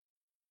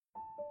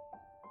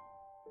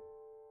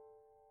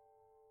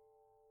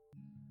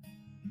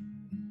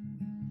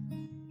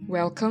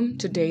Welcome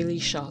to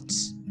Daily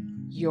Shots,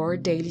 your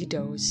daily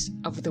dose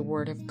of the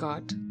Word of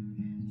God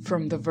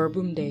from the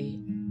Verbum Dei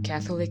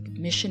Catholic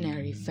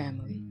Missionary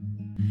Family.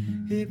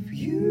 If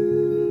you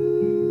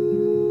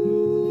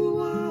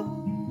are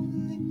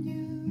only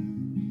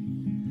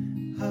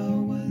knew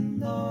how I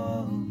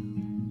long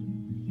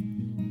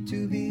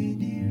to be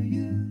near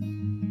you,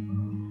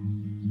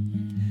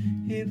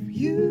 if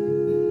you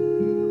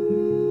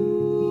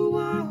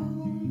are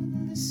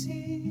only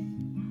see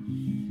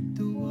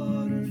the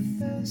water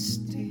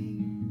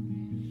thirsty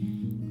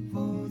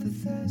for the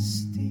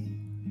thirsty.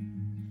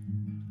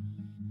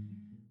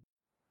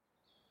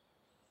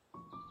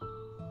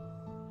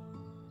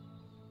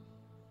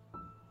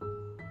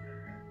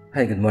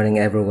 Hi, good morning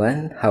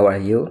everyone. How are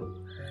you?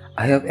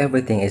 I hope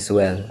everything is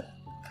well.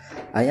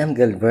 I am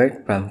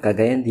Gilbert from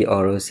Cagayan de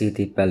Oro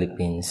City,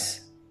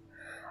 Philippines.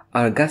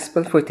 Our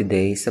Gospel for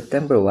today,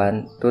 September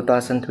 1,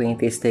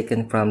 2020 is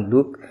taken from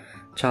Luke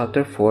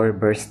chapter 4,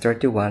 verse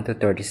 31 to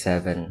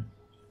 37.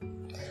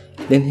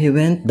 Then he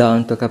went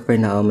down to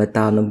Capernaum, a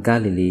town of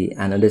Galilee,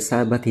 and on the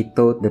Sabbath he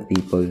taught the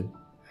people.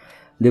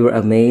 They were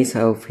amazed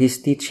of his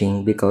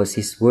teaching because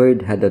his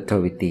word had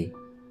authority.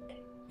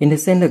 In the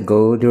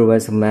synagogue there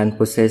was a man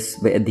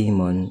possessed by a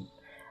demon,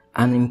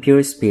 an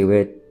impure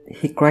spirit.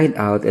 He cried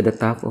out at the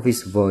top of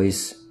his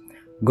voice,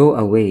 "Go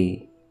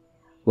away!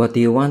 What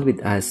do you want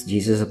with us,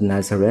 Jesus of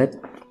Nazareth?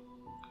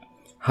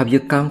 Have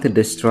you come to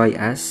destroy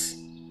us?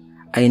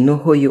 I know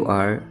who you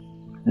are,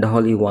 the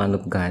Holy One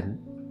of God."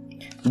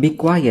 "Be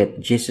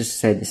quiet," Jesus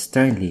said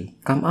sternly.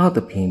 "Come out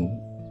of him."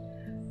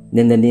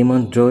 Then the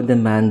demon drove the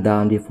man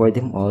down before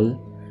them all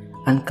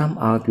and came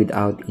out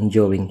without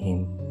injuring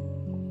him.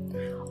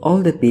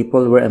 All the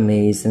people were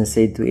amazed and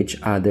said to each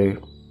other,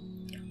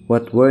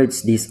 "What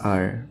words these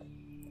are!"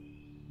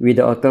 With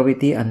the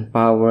authority and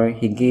power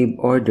he gave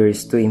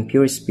orders to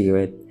impure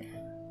spirit,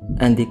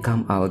 and they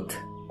come out.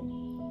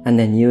 And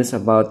the news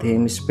about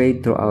him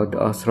spread throughout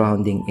the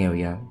surrounding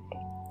area.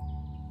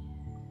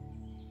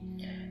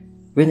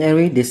 When I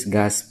read this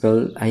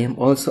gospel, I am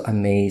also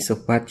amazed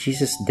of what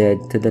Jesus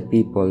did to the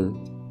people.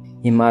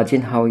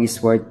 Imagine how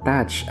his word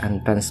touched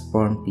and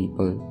transformed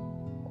people.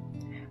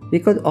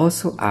 We could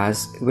also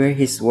ask where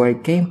his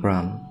word came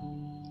from.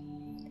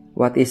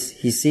 What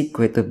is his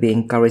secret to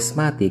being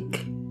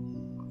charismatic?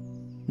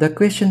 The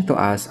question to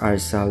ask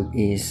ourselves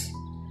is,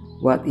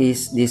 what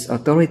is this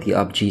authority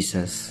of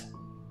Jesus?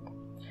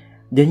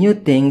 The new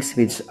things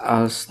which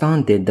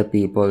astounded the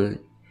people.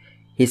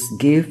 His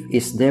gift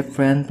is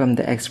different from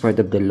the expert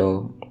of the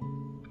law.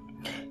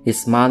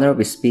 His manner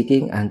of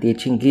speaking and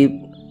teaching give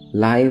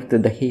life to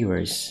the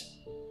hearers.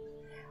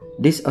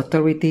 This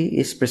authority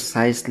is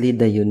precisely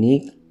the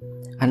unique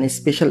and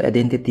special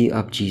identity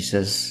of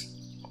Jesus.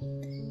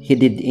 He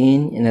did it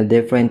in a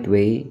different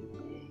way,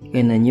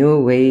 in a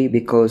new way,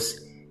 because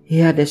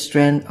he had the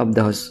strength of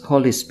the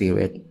Holy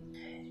Spirit.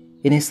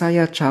 In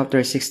Isaiah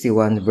chapter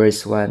 61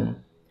 verse 1,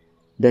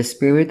 "The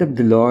Spirit of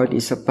the Lord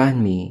is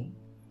upon me,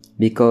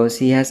 because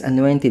he has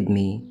anointed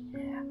me,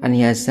 and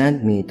he has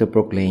sent me to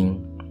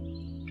proclaim."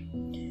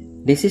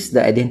 This is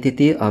the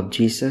identity of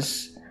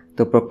Jesus,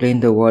 to proclaim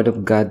the word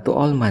of God to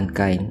all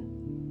mankind.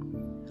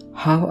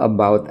 How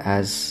about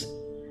us?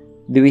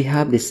 Do we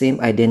have the same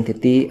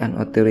identity and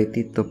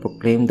authority to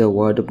proclaim the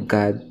word of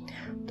God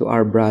to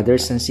our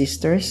brothers and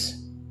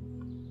sisters?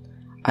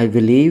 I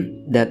believe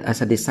that as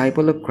a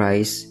disciple of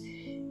Christ,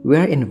 we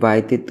are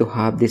invited to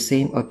have the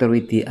same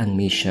authority and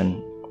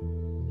mission.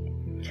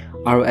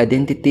 Our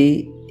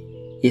identity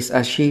is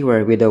as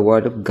sharer with the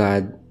word of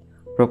God,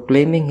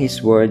 proclaiming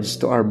his words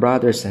to our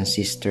brothers and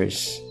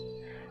sisters,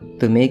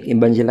 to make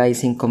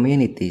evangelizing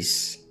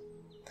communities.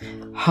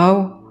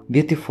 How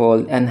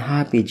beautiful and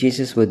happy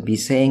Jesus would be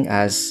seeing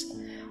us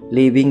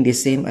living the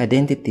same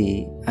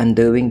identity and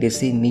doing the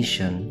same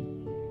mission.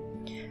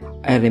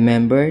 I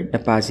remember the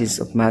passage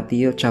of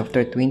Matthew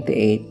chapter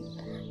 28,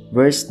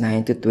 verse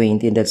 9 to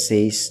 20 that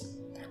says,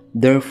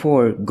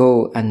 "Therefore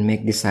go and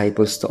make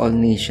disciples to all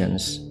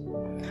nations,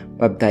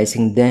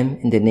 baptizing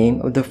them in the name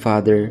of the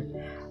Father,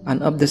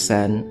 and of the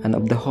Son, and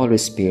of the Holy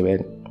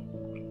Spirit,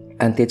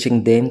 and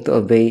teaching them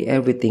to obey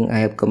everything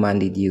I have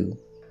commanded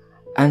you.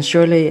 And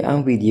surely I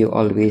am with you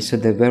always to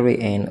the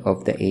very end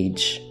of the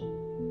age."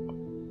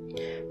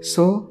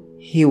 So,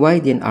 he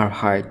widened our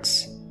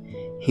hearts.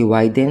 He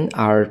widened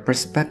our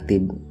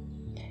perspective.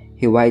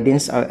 He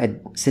widens our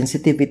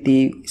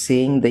sensitivity,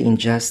 seeing the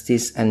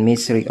injustice and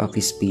misery of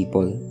his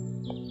people.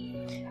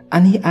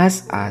 And he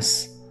asks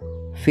us,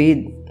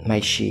 "Feed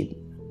my sheep."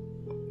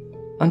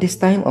 On this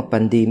time of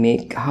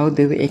pandemic, how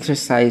do we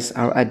exercise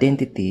our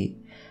identity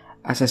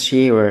as a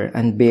sharer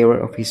and bearer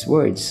of his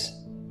words?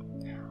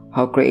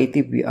 How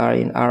creative we are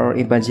in our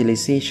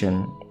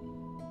evangelization.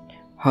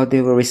 How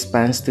do we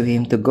respond to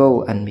him to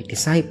go and make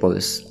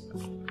disciples?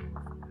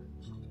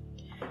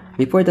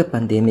 Before the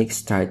pandemic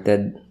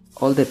started,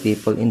 all the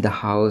people in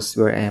the house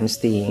where I am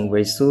staying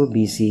were so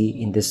busy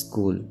in the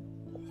school.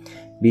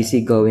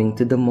 Busy going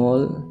to the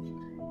mall,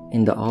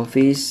 in the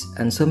office,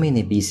 and so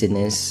many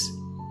business.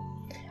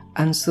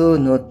 And so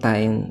no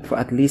time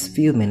for at least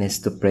few minutes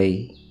to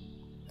pray.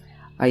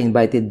 I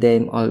invited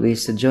them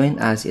always to join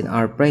us in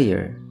our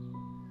prayer.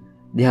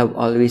 They have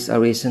always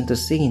a reason to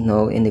say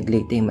no in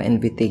neglecting my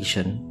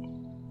invitation.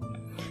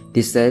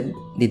 They said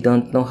they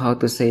don't know how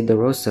to say the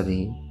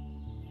rosary.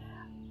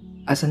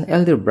 As an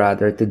elder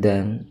brother to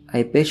them,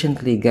 I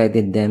patiently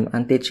guided them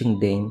and teaching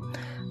them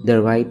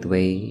the right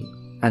way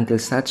until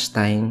such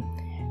time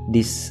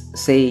they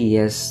say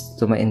yes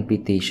to my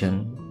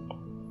invitation.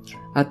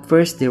 At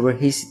first they were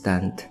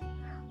hesitant,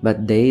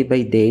 but day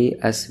by day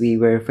as we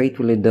were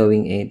faithfully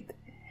doing it,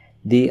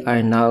 they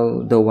are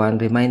now the one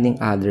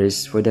reminding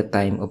others for the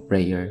time of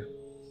prayer.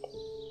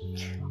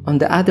 On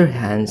the other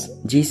hand,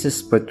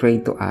 Jesus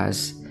portrayed to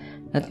us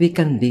that we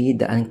can be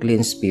the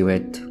unclean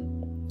spirit.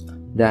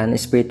 The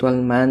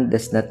unspiritual man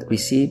does not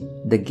receive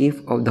the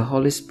gift of the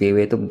Holy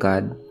Spirit of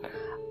God,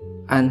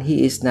 and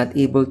he is not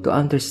able to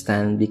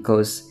understand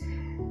because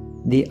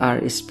they are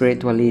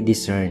spiritually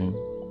discerned.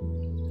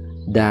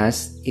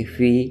 Thus, if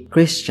we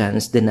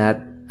Christians do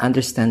not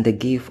understand the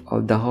gift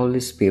of the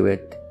Holy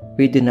Spirit,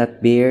 we do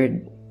not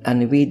bear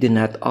and we do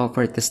not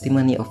offer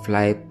testimony of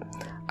life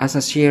as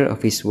a share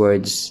of His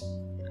words,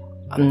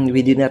 and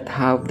we do not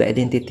have the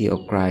identity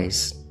of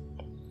Christ.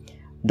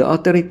 The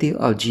authority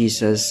of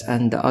Jesus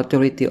and the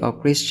authority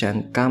of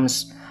Christian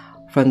comes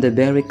from the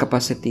very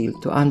capacity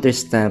to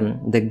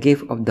understand the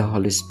gift of the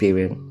Holy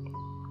Spirit,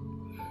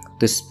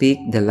 to speak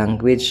the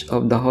language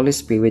of the Holy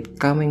Spirit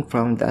coming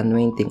from the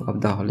anointing of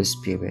the Holy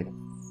Spirit.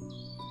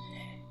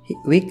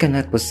 We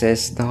cannot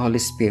possess the Holy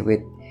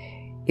Spirit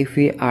if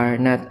we are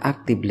not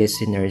active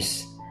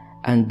listeners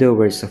and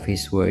doers of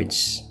His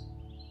words.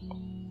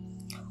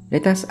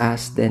 Let us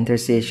ask the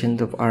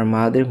intercession of our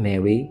Mother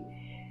Mary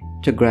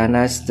to grant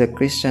us the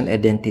Christian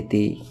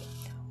identity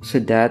so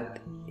that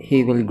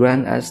He will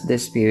grant us the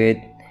Spirit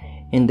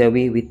in the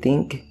way we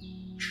think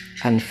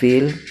and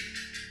feel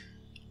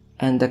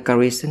and the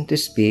courage to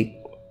speak.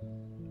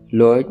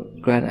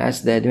 Lord, grant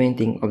us the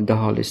anointing of the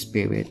Holy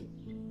Spirit.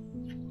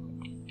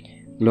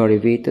 Glory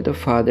be to the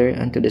Father,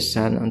 and to the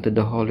Son, and to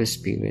the Holy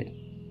Spirit.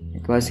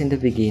 It was in the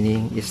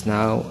beginning, is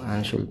now,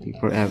 and shall be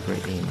forever.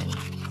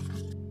 Amen.